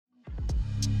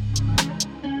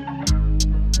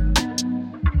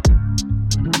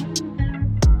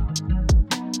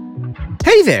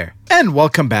Hey there, and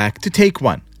welcome back to Take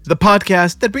One, the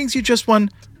podcast that brings you just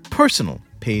one personal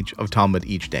page of Talmud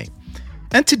each day.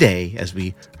 And today, as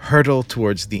we hurtle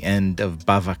towards the end of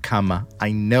Bava Kama,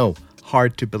 I know,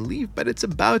 hard to believe, but it's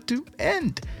about to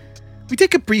end. We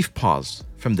take a brief pause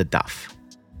from the daf.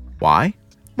 Why?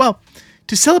 Well,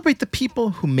 to celebrate the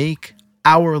people who make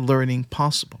our learning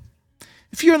possible.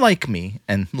 If you're like me,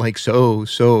 and like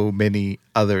so many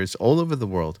others all over the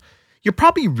world, you're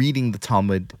probably reading the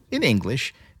Talmud in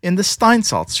English in the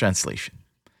Steinsaltz translation.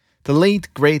 The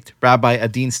late, great Rabbi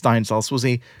Adin Steinsaltz was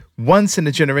a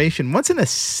once-in-a-generation,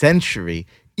 once-in-a-century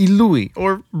Ilui,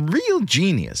 or real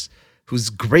genius, whose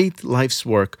great life's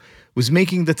work was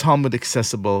making the Talmud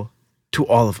accessible to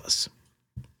all of us.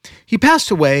 He passed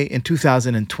away in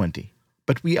 2020,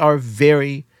 but we are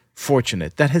very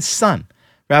fortunate that his son,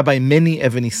 Rabbi Meni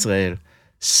Even Israel,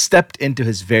 stepped into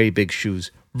his very big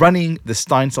shoes, running the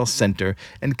Steinsaltz Center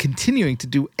and continuing to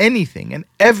do anything and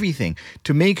everything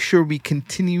to make sure we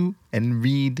continue and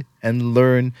read and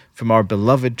learn from our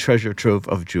beloved treasure trove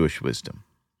of Jewish wisdom.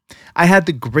 I had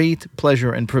the great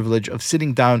pleasure and privilege of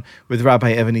sitting down with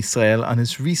Rabbi Even Israel on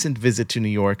his recent visit to New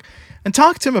York and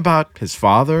talked to him about his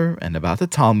father and about the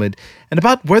Talmud and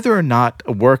about whether or not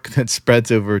a work that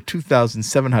spreads over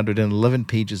 2,711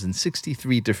 pages and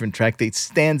 63 different tractates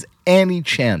stands any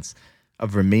chance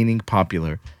of remaining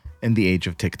popular in the age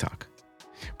of TikTok.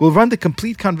 We'll run the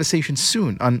complete conversation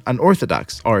soon on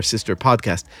Unorthodox, our sister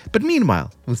podcast, but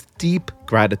meanwhile, with deep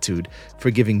gratitude for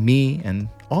giving me and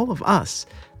all of us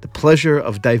the pleasure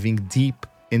of diving deep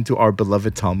into our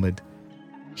beloved Talmud,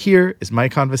 here is my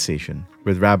conversation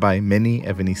with Rabbi Meni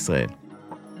Even Israel.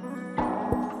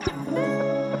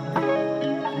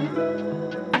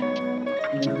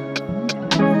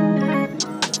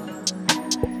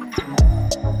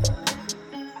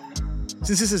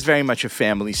 Since this is very much a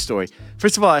family story,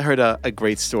 first of all, I heard a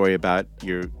great story about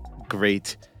your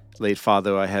great late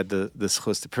father. I had the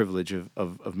privilege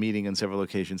of meeting on several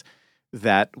occasions,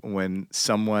 that when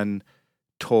someone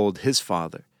told his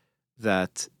father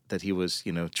that he was,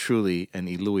 truly an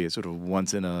Ilui, a sort of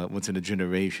once in a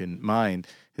generation mind,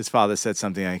 his father said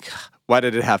something like, "Why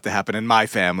did it have to happen in my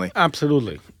family?"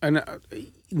 Absolutely. And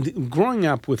growing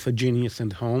up with a genius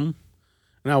at home,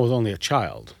 and I was only a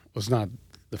child, was not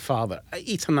the father.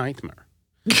 It's a nightmare.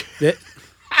 They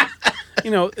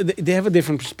have a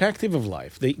different perspective of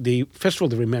life. They first of all,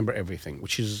 they remember everything,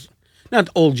 which is not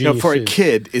all geniuses. For a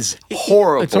kid, is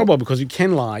horrible. It's horrible because you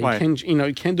can lie. Why?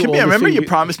 You can't do all I remember things. you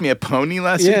promised me a pony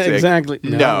last week. Yeah, exactly.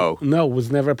 No, it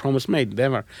was never a promise made.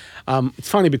 Never. It's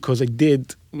funny because I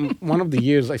did one of the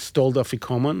years I stole the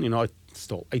Afikoman.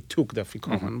 I took the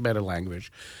Afikoman, better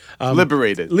language.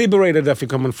 Liberated the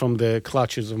Afikoman from the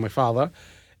clutches of my father.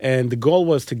 And the goal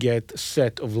was to get a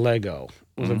set of Lego.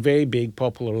 It was a very big,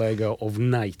 popular Lego of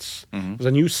Knights. It was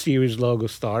a new series logo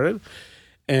started.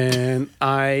 And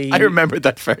I remember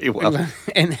that very well.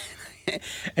 And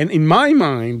in my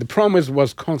mind, the promise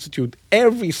was constitute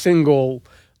every single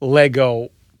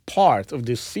Lego part of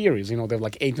this series. They have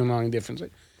like 8 or 9 different.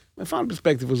 My father's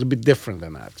perspective was a bit different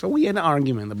than that. So we had an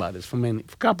argument about this for a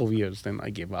couple of years. Then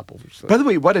I gave up over it. By the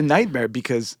way, what a nightmare,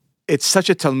 because it's such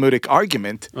a Talmudic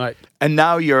argument, right? And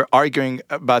now you're arguing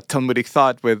about Talmudic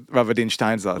thought with Rav Adin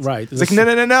Steinsaltz. Right. It's like,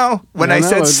 no. When I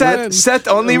said set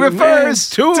only refers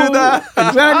to the...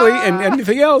 Exactly, and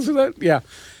anything else. Yeah.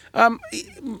 And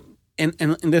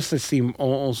this has seen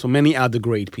also many other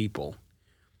great people.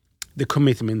 The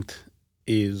commitment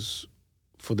is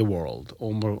for the world,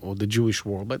 or the Jewish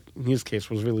world, but in his case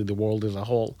was really the world as a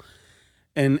whole.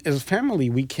 And as a family,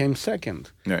 we came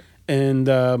second. Right.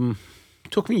 And...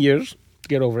 took me years to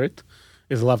get over it.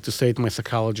 As I love to say to my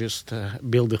psychologist,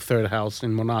 build a third house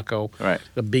in Monaco. Right.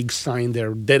 The big sign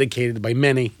there, dedicated by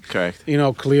many. Correct.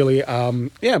 Clearly.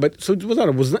 But so it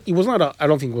was not. I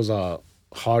don't think it was a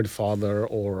hard father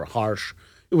or harsh.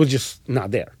 It was just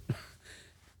not there.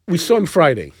 We saw him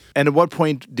Friday. And at what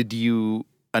point did you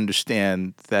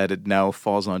understand that it now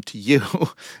falls onto you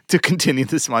to continue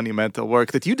this monumental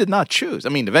work that you did not choose? I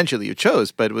mean, eventually you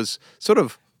chose, but it was sort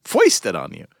of foisted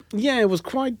on you. Yeah, it was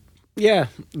quite... Yeah,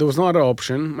 there was no other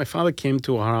option. My father came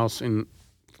to our house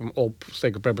from all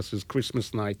sake of purposes,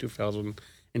 Christmas night,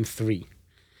 2003.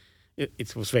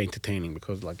 It was very entertaining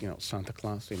because, Santa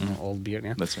Claus, old beer.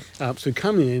 Yeah? That's right. So he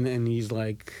come in and he's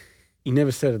like... He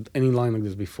never said any line like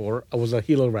this before. I was a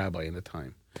Hillel rabbi at the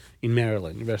time in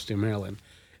Maryland, University of Maryland.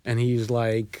 And he's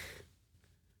like,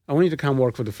 I want you to come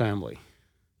work for the family.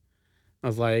 I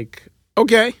was like,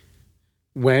 okay.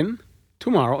 When?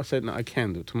 Tomorrow. I said, no, I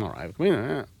can't do tomorrow. I have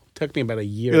took me about a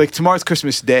year. You're like, tomorrow's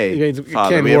Christmas Day, Yeah, it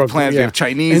Father. can't We have work, plans. We yeah. have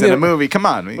Chinese And and a then- movie. Come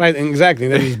on. Right, exactly.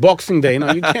 Then it's Boxing Day.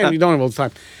 No, you can't. You don't have all the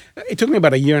time. It took me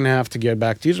about a year and a half to get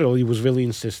back to Israel. He was really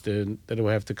insistent that I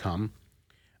would have to come.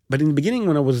 But in the beginning,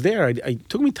 when I was there, it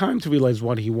took me time to realize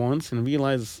what he wants and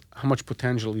realize how much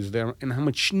potential is there and how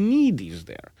much need is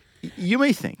there. You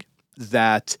may think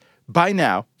that by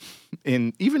now,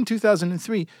 in even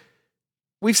 2003,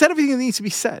 we've said everything that needs to be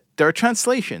said. There are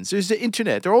translations. There's the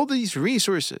internet. There are all these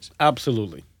resources.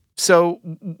 Absolutely. So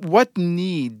what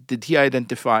need did he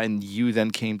identify and you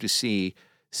then came to see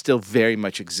still very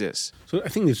much exists? So I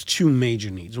think there's two major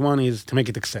needs. One is to make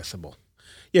it accessible.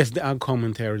 Yes, there are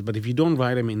commentaries, but if you don't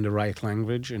write them in the right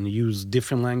language and use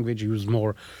different language, use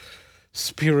more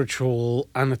spiritual,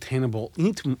 unattainable, you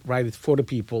need to write it for the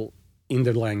people in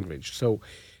their language. So,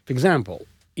 for example,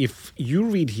 if you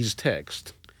read his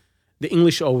text, the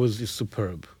English always is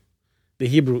superb. The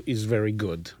Hebrew is very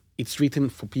good. It's written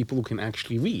for people who can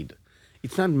actually read.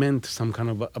 It's not meant some kind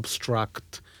of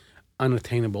abstract,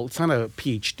 unattainable. It's not a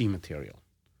PhD material.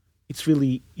 It's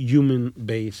really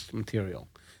human-based material.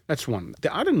 That's one.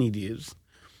 The other need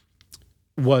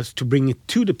was to bring it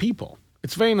to the people.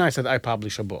 It's very nice that I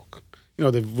publish a book. You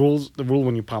know, the rule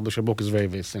when you publish a book is very,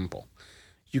 very simple.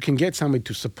 You can get somebody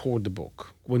to support the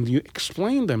book. When you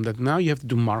explain them that now you have to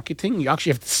do marketing, you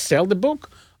actually have to sell the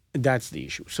book, that's the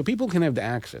issue. So people can have the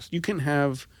access. You can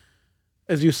have,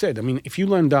 as you said, I mean, if you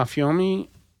learn Daf Yomi,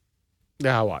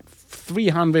 there are what?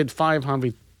 300,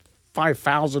 500,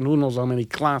 5,000, who knows how many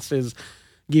classes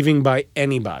giving by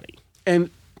anybody. And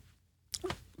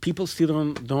people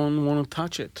still don't want to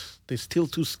touch it. They're still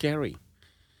too scary.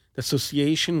 The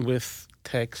association with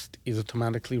text is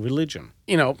automatically religion.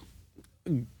 You know,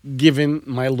 given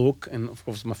my look, and of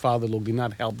course my father's look did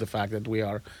not help the fact that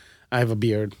I have a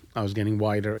beard, I was getting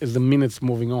wider as the minutes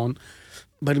moving on.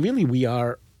 But really we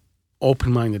are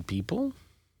open-minded people.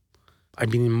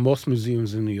 I've been in most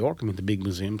museums in New York. I mean, the big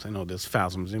museums. I know there's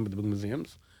 1,000 museums, but the big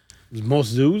museums. There's most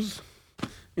zoos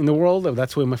in the world.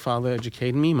 That's where my father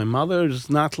educated me. My mother is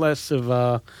not less of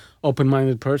a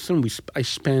open-minded person. I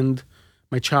spend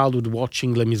my childhood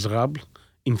watching Les Miserables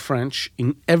in French.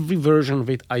 In every version of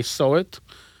it, I saw it.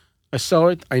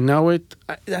 I know it.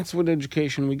 That's what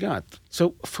education we got.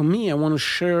 So for me, I want to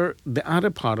share the other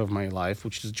part of my life,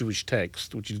 which is Jewish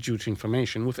text, which is Jewish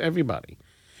information, with everybody.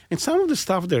 And some of the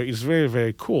stuff there is very,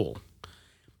 very cool.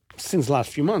 Since the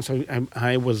last few months,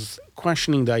 I was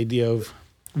questioning the idea of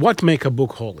what make a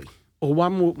book holy, or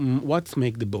what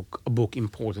make a book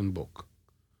important book,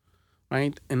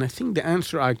 right? And I think the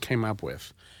answer I came up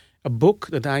with, a book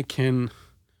that I can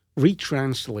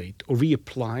retranslate or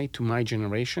reapply to my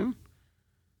generation,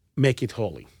 make it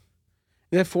holy.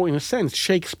 Therefore, in a sense,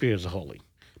 Shakespeare is holy,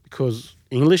 because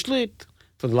English lit,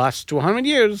 for the last 200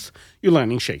 years, you're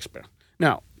learning Shakespeare.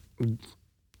 Now,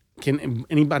 can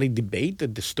anybody debate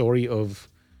that the story of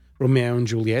Romeo and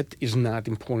Juliet is not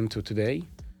important to today?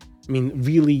 I mean,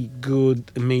 really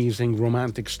good, amazing,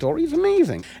 romantic story is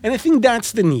amazing. And I think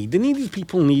that's the need. The need is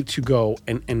people need to go,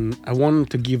 and I want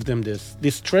to give them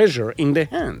this treasure in their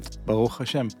hands. Baruch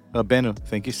Hashem. Rabbeinu,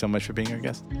 thank you so much for being our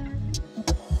guest.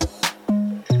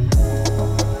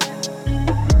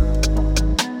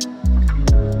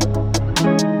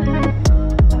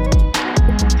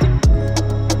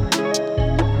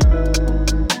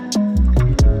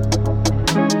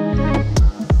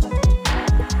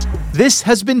 This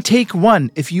has been Take One.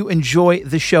 If you enjoy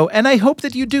the show, and I hope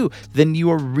that you do, then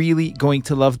you are really going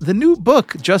to love the new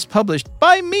book just published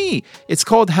by me. It's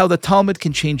called How the Talmud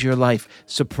Can Change Your Life,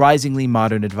 surprisingly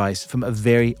modern advice from a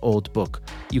very old book.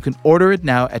 You can order it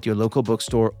now at your local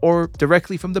bookstore or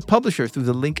directly from the publisher through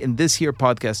the link in this here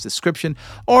podcast description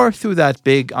or through that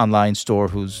big online store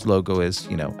whose logo is,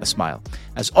 a smile.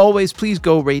 As always, please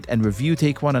go rate and review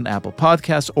Take One on Apple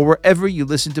Podcasts or wherever you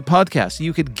listen to podcasts.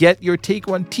 You could get your Take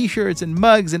One t-shirts and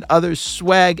mugs and other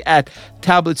swag at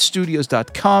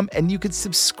tabletstudios.com, and you can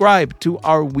subscribe to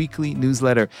our weekly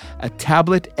newsletter at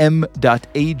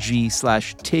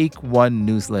tabletm.ag/Take One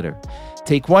newsletter.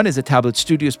 Take One is a Tablet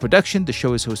Studios production. The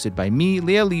show is hosted by me,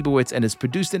 Leah Leibowitz, and is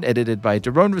produced and edited by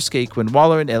Daron Ruskay, Quinn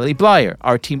Waller, and Ellie Blyer.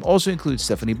 Our team also includes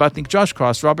Stephanie Butnick, Josh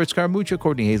Cross, Robert Scaramuccia,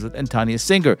 Courtney Hazlett, and Tanya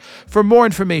Singer. For more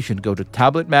information, go to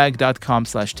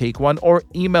tabletmag.com/Take One or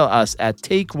email us at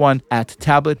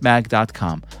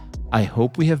takeone@tabletmag.com. I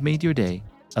hope we have made your day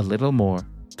a little more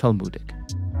Talmudic.